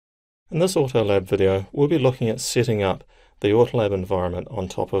In this AutoLab video, we'll be looking at setting up the AutoLab environment on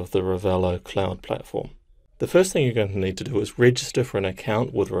top of the Ravello cloud platform. The first thing you're going to need to do is register for an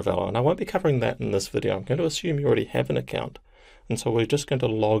account with Ravello, and I won't be covering that in this video. I'm going to assume you already have an account, and so we're just going to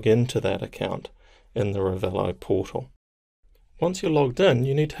log into that account in the Ravello portal. Once you're logged in,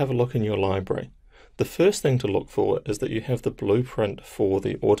 you need to have a look in your library. The first thing to look for is that you have the blueprint for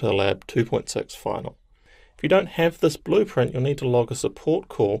the AutoLab 2.6 final. If you don't have this blueprint, you'll need to log a support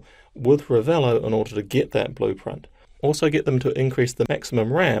call with Ravello in order to get that blueprint. Also get them to increase the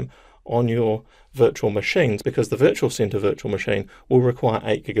maximum RAM on your virtual machines, because the Virtual Center virtual machine will require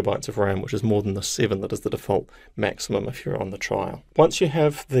 8 GB of RAM, which is more than the 7 that is the default maximum if you're on the trial. Once you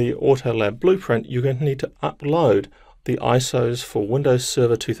have the AutoLab blueprint, you're going to need to upload the ISOs for Windows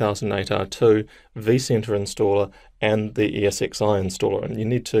Server 2008 R2, vCenter installer, and the ESXi installer. And you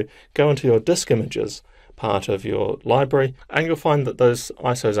need to go into your disk images part of your library, and you'll find that those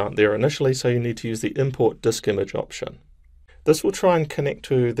ISOs aren't there initially, so you need to use the import disk image option. This will try and connect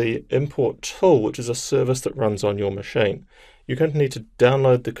to the import tool, which is a service that runs on your machine. You're going to need to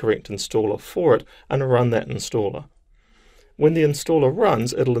download the correct installer for it and run that installer. When the installer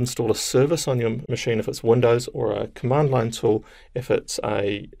runs, it'll install a service on your machine if it's Windows, or a command line tool if it's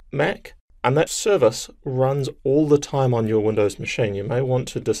a Mac. And that service runs all the time on your Windows machine. You may want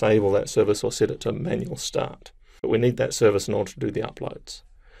to disable that service or set it to manual start. But we need that service in order to do the uploads.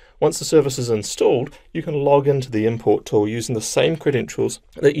 Once the service is installed, you can log into the import tool using the same credentials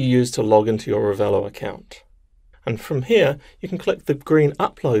that you use to log into your Ravello account. And from here, you can click the green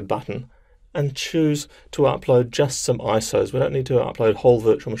upload button and choose to upload just some ISOs. We don't need to upload whole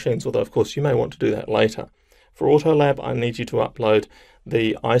virtual machines, although of course you may want to do that later. For AutoLab, I need you to upload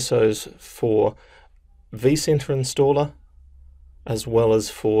the ISOs for vCenter installer, as well as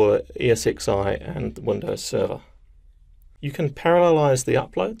for ESXi and Windows Server. You can parallelize the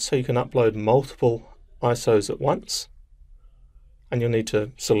upload, so you can upload multiple ISOs at once, and you'll need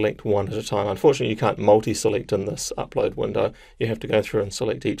to select one at a time. Unfortunately, you can't multi-select in this upload window. You have to go through and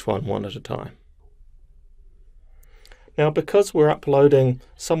select each one at a time. Now, because we're uploading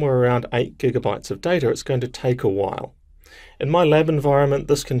somewhere around 8 GB of data, it's going to take a while. In my lab environment,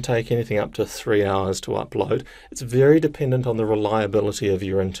 this can take anything up to 3 hours to upload. It's very dependent on the reliability of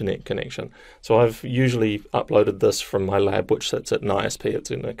your internet connection. So I've usually uploaded this from my lab, which sits at an ISP.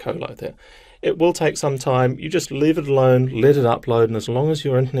 It's in a colo there. It will take some time. You just leave it alone, let it upload, and as long as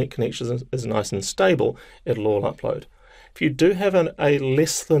your internet connection is nice and stable, it'll all upload. If you do have a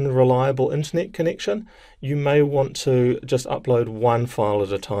less than reliable internet connection, you may want to just upload one file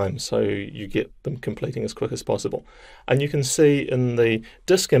at a time so you get them completing as quick as possible. And you can see in the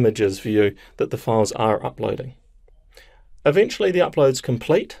disk images view that the files are uploading. Eventually the upload's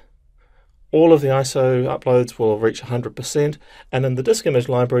complete. All of the ISO uploads will reach 100%, and in the disk image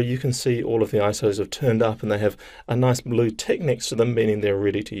library you can see all of the ISOs have turned up and they have a nice blue tick next to them, meaning they're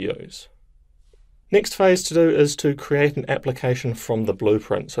ready to use. Next phase to do is to create an application from the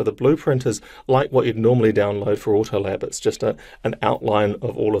blueprint. So the blueprint is like what you'd normally download for AutoLab. It's just an outline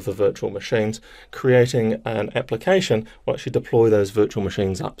of all of the virtual machines. Creating an application will actually deploy those virtual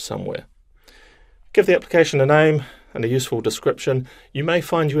machines up somewhere. Give the application a name and a useful description. You may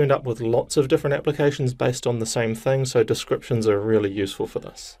find you end up with lots of different applications based on the same thing, so descriptions are really useful for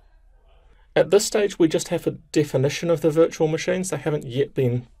this. At this stage, we just have a definition of the virtual machines. They haven't yet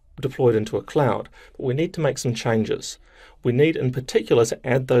been deployed into a cloud, but we need to make some changes. We need in particular to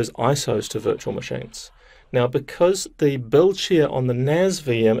add those ISOs to virtual machines. Now, because the build share on the NAS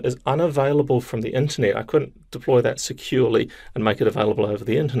VM is unavailable from the internet, I couldn't deploy that securely and make it available over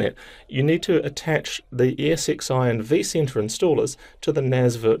the internet. You need to attach the ESXi and vCenter installers to the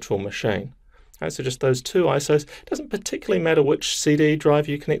NAS virtual machine. So just those two ISOs. It doesn't particularly matter which CD drive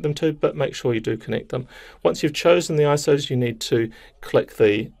you connect them to, but make sure you do connect them. Once you've chosen the ISOs, you need to click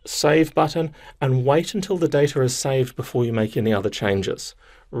the Save button and wait until the data is saved before you make any other changes.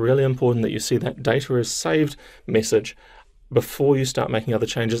 Really important that you see that data is saved message before you start making other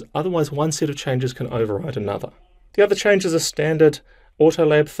changes. Otherwise, one set of changes can override another. The other changes are standard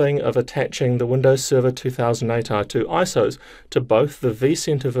AutoLab thing of attaching the Windows Server 2008 R2 ISOs to both the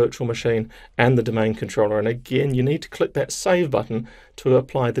vCenter virtual machine and the domain controller. And again, you need to click that Save button to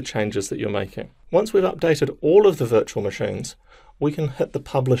apply the changes that you're making. Once we've updated all of the virtual machines, we can hit the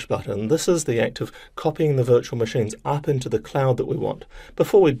Publish button. This is the act of copying the virtual machines up into the cloud that we want.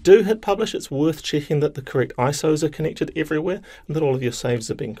 Before we do hit Publish, it's worth checking that the correct ISOs are connected everywhere and that all of your saves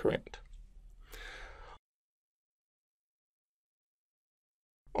have been correct.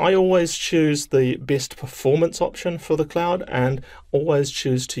 I always choose the best performance option for the cloud and always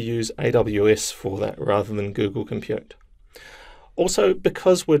choose to use AWS for that rather than Google Compute. Also,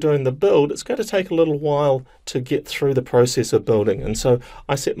 because we're doing the build, it's going to take a little while to get through the process of building, and so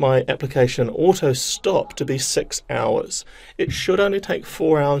I set my application auto stop to be 6 hours. It should only take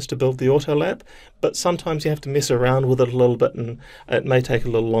 4 hours to build the AutoLab, but sometimes you have to mess around with it a little bit and it may take a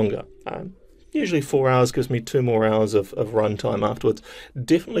little longer. Usually 4 hours gives me 2 more hours of runtime afterwards.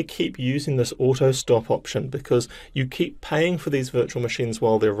 Definitely keep using this auto stop option because you keep paying for these virtual machines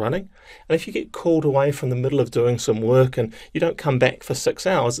while they're running. And if you get called away from the middle of doing some work and you don't come back for 6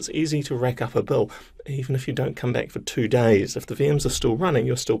 hours, it's easy to rack up a bill. Even if you don't come back for 2 days, if the VMs are still running,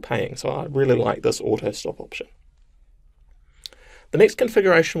 you're still paying. So I really like this auto stop option. The next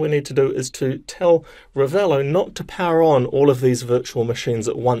configuration we need to do is to tell Ravello not to power on all of these virtual machines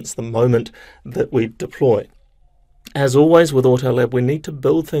at once the moment that we deploy. As always with AutoLab, we need to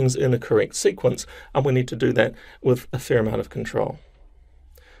build things in a correct sequence, and we need to do that with a fair amount of control.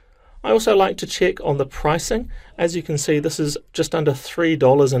 I also like to check on the pricing. As you can see, this is just under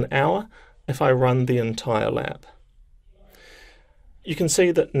 $3 an hour if I run the entire lab. You can see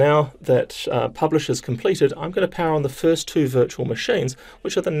that now that publish is completed, I'm going to power on the first 2 virtual machines,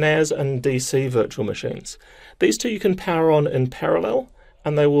 which are the NAS and DC virtual machines. These 2 you can power on in parallel,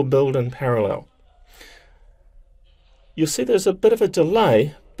 and they will build in parallel. You'll see there's a bit of a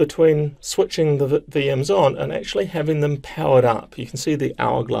delay between switching the VMs on and actually having them powered up. You can see the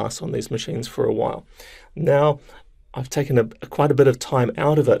hourglass on these machines for a while. Now I've taken quite a bit of time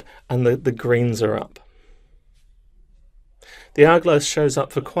out of it, and the greens are up. The hourglass shows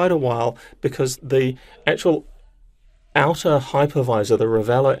up for quite a while because the actual outer hypervisor, the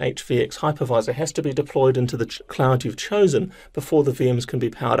Ravello HVX hypervisor, has to be deployed into the cloud you've chosen before the VMs can be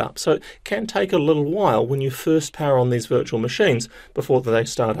powered up. So it can take a little while when you first power on these virtual machines before they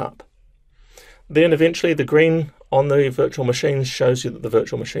start up. Then eventually the green on the virtual machines shows you that the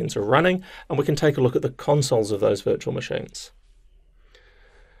virtual machines are running, and we can take a look at the consoles of those virtual machines.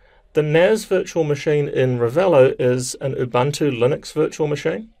 The NAS virtual machine in Ravello is an Ubuntu Linux virtual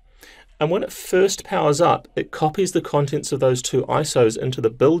machine, and when it first powers up, it copies the contents of those 2 ISOs into the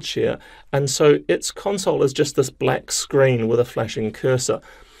build share, and so its console is just this black screen with a flashing cursor.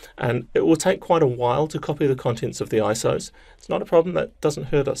 And it will take quite a while to copy the contents of the ISOs. It's not a problem, that doesn't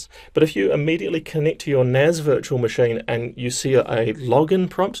hurt us. But if you immediately connect to your NAS virtual machine and you see a login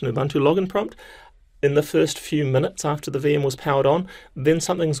prompt, an Ubuntu login prompt, in the first few minutes after the VM was powered on, then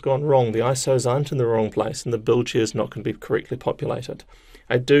something's gone wrong. The ISOs aren't in the wrong place and the build share is not going to be correctly populated.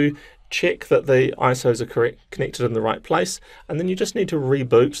 I do check that the ISOs are connected in the right place, and then you just need to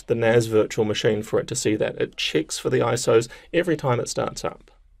reboot the NAS virtual machine for it to see that. It checks for the ISOs every time it starts up.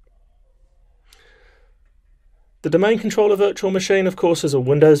 The domain controller virtual machine, of course, is a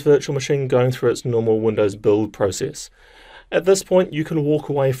Windows virtual machine going through its normal Windows build process. At this point, you can walk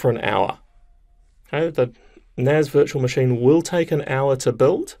away for an hour. Okay, the NAS virtual machine will take an hour to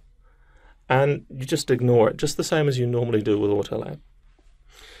build, and you just ignore it, just the same as you normally do with AutoLab.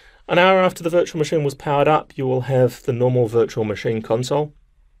 An hour after the virtual machine was powered up, you will have the normal virtual machine console,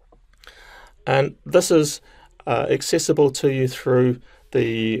 and this is accessible to you through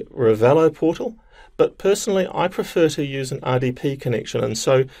the Ravello portal. But personally, I prefer to use an RDP connection, and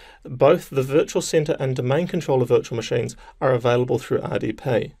so both the Virtual Center and Domain Controller virtual machines are available through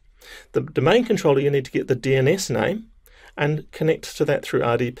RDP. The domain controller, you need to get the DNS name and connect to that through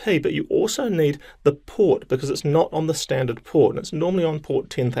RDP, but you also need the port because it's not on the standard port, and it's normally on port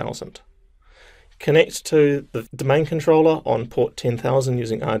 10,000. Connect to the domain controller on port 10,000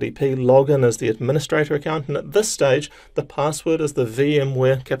 using RDP, log in as the administrator account, and at this stage the password is the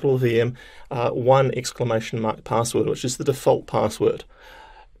VMware, capital VM, 1 ! Password, which is the default password.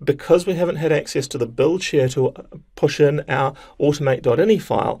 Because we haven't had access to the build share to push in our automate.ini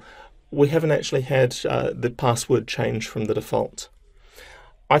file, we haven't actually had the password change from the default.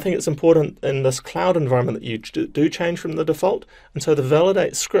 I think it's important in this cloud environment that you do change from the default, and so the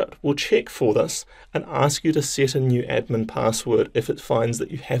validate script will check for this and ask you to set a new admin password if it finds that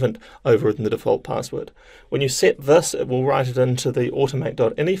you haven't overridden the default password. When you set this, it will write it into the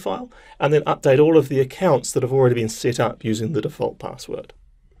automate.ini file and then update all of the accounts that have already been set up using the default password.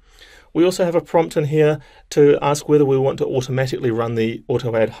 We also have a prompt in here to ask whether we want to automatically run the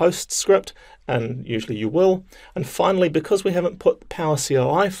AutoAdd host script, and usually you will. And finally, because we haven't put the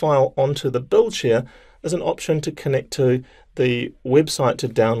PowerCLI file onto the build share, there's an option to connect to the website to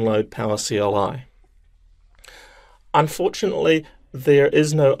download PowerCLI. Unfortunately, there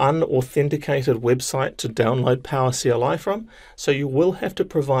is no unauthenticated website to download PowerCLI from, so you will have to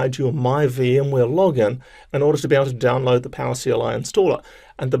provide your My VMware login in order to be able to download the PowerCLI installer.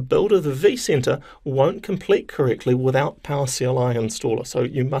 And the build of the vCenter won't complete correctly without PowerCLI installer, so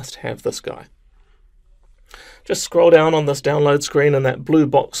you must have this guy. Just scroll down on this download screen, and that blue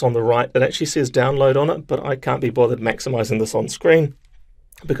box on the right, it actually says download on it, but I can't be bothered maximizing this on screen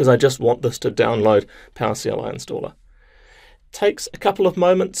because I just want this to download PowerCLI Installer. Takes a couple of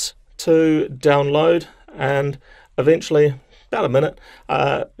moments to download, and eventually, about a minute,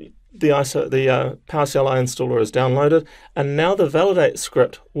 the PowerCLI installer is downloaded, and now the validate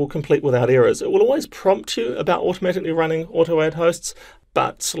script will complete without errors. It will always prompt you about automatically running AutoAD hosts,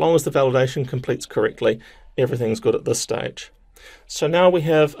 but so long as the validation completes correctly, everything's good at this stage. So now we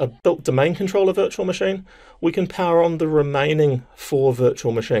have a built domain controller virtual machine. We can power on the remaining 4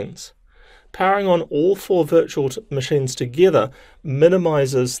 virtual machines. Powering on all 4 virtual machines together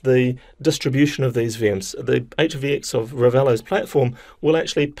minimizes the distribution of these VMs. The HVX of Ravello's platform will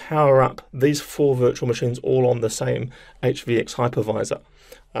actually power up these 4 virtual machines all on the same HVX hypervisor.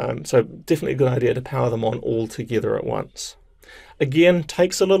 So definitely a good idea to power them on all together at once. Again,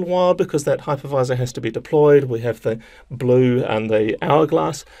 takes a little while because that hypervisor has to be deployed. We have the blue and the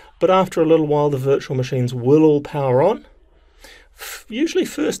hourglass, but after a little while the virtual machines will all power on. Usually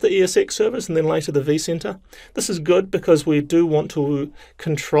first the ESX servers and then later the vCenter. This is good because we do want to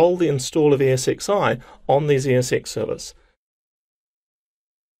control the install of ESXi on these ESX servers.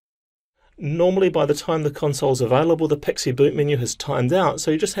 Normally by the time the console is available, the Pixie boot menu has timed out,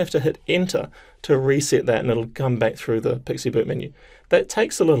 so you just have to hit enter to reset that and it'll come back through the Pixie boot menu. That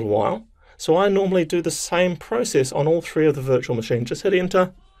takes a little while, so I normally do the same process on all 3 of the virtual machines. Just hit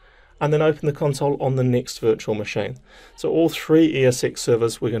enter and then open the console on the next virtual machine. So all 3 ESX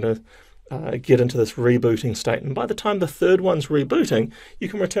servers, we're going to get into this rebooting state. And by the time the 3rd one's rebooting, you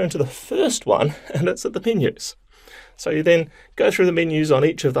can return to the first one and it's at the menus. So you then go through the menus on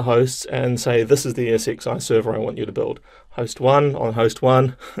each of the hosts and say, this is the ESXi server I want you to build. Host 1 on host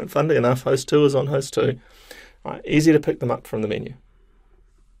 1. Funnily enough, host 2 is on host 2. Easy to pick them up from the menu.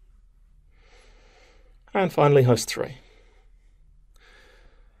 And finally, host 3.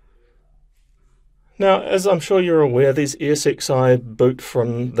 Now, as I'm sure you're aware, these ESXi boot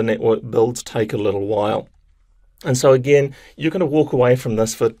from the network builds take a little while. And so again, you're going to walk away from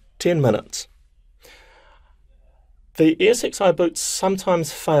this for 10 minutes. The ESXi boots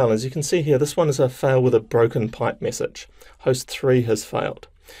sometimes fail. As you can see here, this one is a fail with a broken pipe message. Host 3 has failed.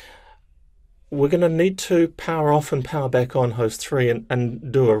 We're going to need to power off and power back on host 3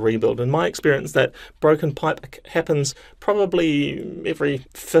 and do a rebuild. In my experience, that broken pipe happens probably every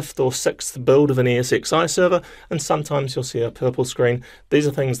 5th or 6th build of an ESXi server, and sometimes you'll see a purple screen. These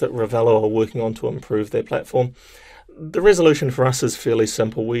are things that Ravello are working on to improve their platform. The resolution for us is fairly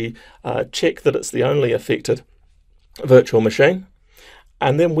simple. We check that it's the only affected virtual machine,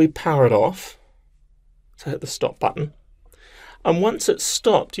 and then we power it off. So hit the stop button. And once it's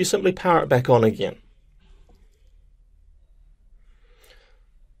stopped, you simply power it back on again.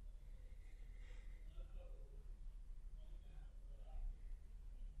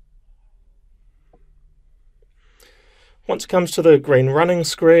 Once it comes to the green running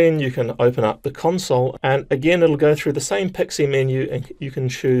screen, you can open up the console, and again it'll go through the same Pixie menu and you can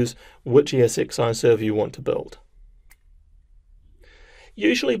choose which ESXi server you want to build.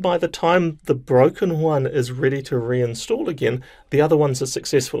 Usually by the time the broken one is ready to reinstall again, the other ones are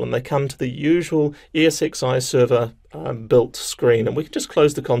successful and they come to the usual ESXi server built screen, and we can just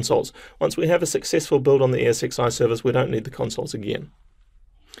close the consoles. Once we have a successful build on the ESXi servers, we don't need the consoles again.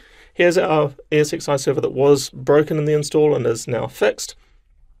 Here's our ESXi server that was broken in the install and is now fixed.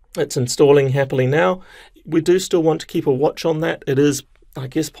 It's installing happily now. We do still want to keep a watch on that. It is, I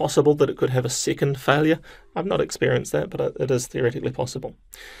guess, possible that it could have a second failure. I've not experienced that, but it is theoretically possible.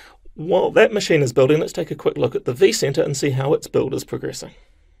 While that machine is building, let's take a quick look at the vCenter and see how its build is progressing.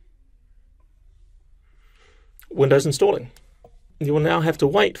 Windows installing. You will now have to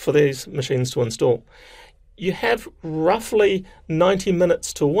wait for these machines to install. You have roughly 90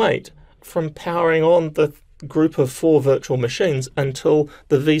 minutes to wait from powering on the group of 4 virtual machines until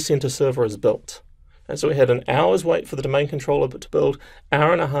the vCenter server is built. And so we had an hour's wait for the domain controller to build,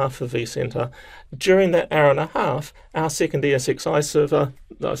 hour and a half for vCenter. During that hour and a half, our second ESXi server,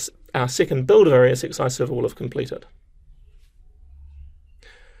 our second build of our ESXi server will have completed.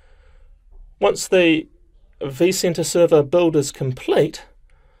 Once the vCenter server build is complete,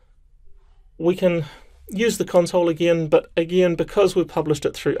 we can use the console again, but again, because we've published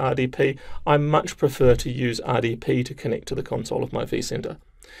it through RDP, I much prefer to use RDP to connect to the console of my vCenter.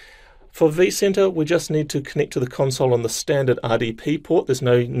 For vCenter, we just need to connect to the console on the standard RDP port. There's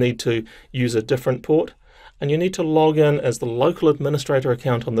no need to use a different port. And you need to log in as the local administrator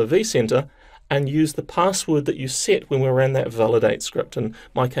account on the vCenter and use the password that you set when we ran that validate script. In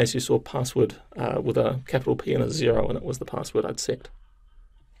my case, you saw password with a capital P and a 0, and it was the password I'd set.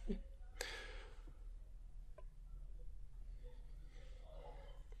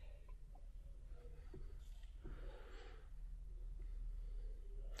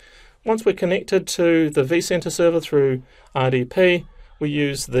 Once we're connected to the vCenter server through RDP, we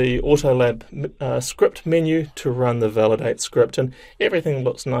use the AutoLab script menu to run the validate script, and everything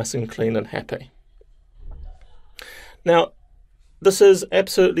looks nice and clean and happy. Now, this is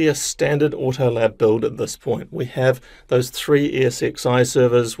absolutely a standard AutoLab build at this point. We have those 3 ESXi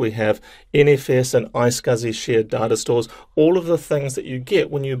servers, we have NFS and iSCSI shared data stores. All of the things that you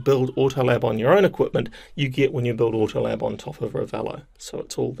get when you build AutoLab on your own equipment, you get when you build AutoLab on top of Ravello. So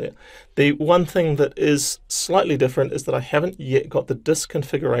it's all there. The one thing that is slightly different is that I haven't yet got the disk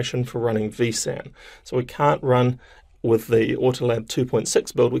configuration for running vSAN. So we can't run, with the AutoLab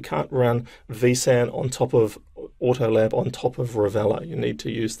 2.6 build, we can't run vSAN on top of AutoLab on top of Ravello. You need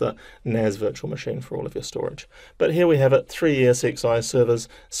to use the NAS virtual machine for all of your storage. But here we have it, 3 ESXi servers,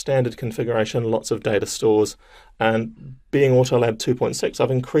 standard configuration, lots of data stores, and being AutoLab 2.6,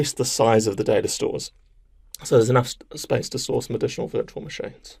 I've increased the size of the data stores. So there's enough space to store some additional virtual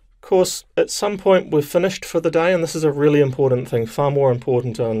machines. Of course, at some point we're finished for the day, and this is a really important thing, far more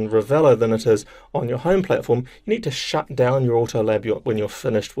important on Ravello than it is on your home platform. You need to shut down your AutoLab when you're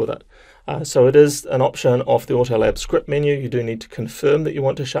finished with it. So it is an option off the AutoLab script menu. You do need to confirm that you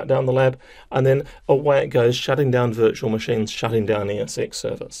want to shut down the lab, and then away it goes, shutting down virtual machines, shutting down ESX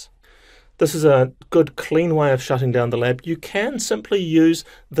servers. This is a good, clean way of shutting down the lab. You can simply use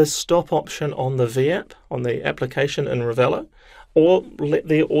the stop option on the VApp, on the application in Ravello, or let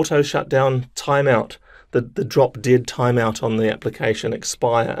the auto shutdown timeout, the drop dead timeout on the application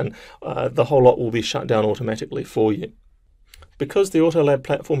expire, and the whole lot will be shut down automatically for you. Because the AutoLab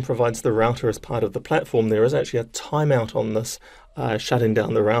platform provides the router as part of the platform, there is actually a timeout on this shutting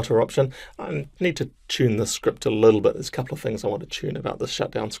down the router option. I need to tune the script a little bit. There's a couple of things I want to tune about this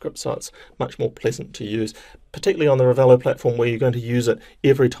shutdown script so it's much more pleasant to use, particularly on the Ravello platform where you're going to use it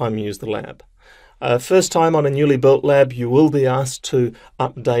every time you use the lab. First time on a newly built lab, you will be asked to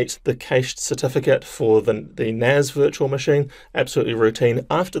update the cached certificate for the NAS virtual machine. Absolutely routine.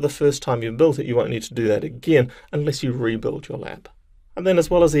 After the first time you built it, you won't need to do that again unless you rebuild your lab. And then, as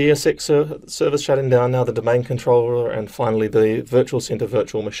well as the ESX servers shutting down, now the domain controller and finally the virtual center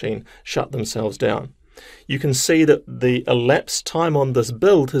virtual machine shut themselves down. You can see that the elapsed time on this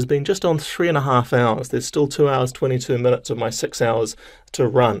build has been just on 3.5 hours. There's still 2 hours, 22 minutes of my 6 hours to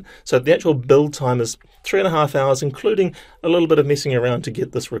run. So the actual build time is 3.5 hours, including a little bit of messing around to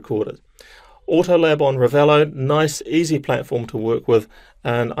get this recorded. AutoLab on Ravello, nice, easy platform to work with,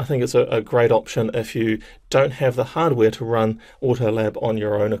 and I think it's a great option if you don't have the hardware to run AutoLab on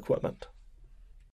your own equipment.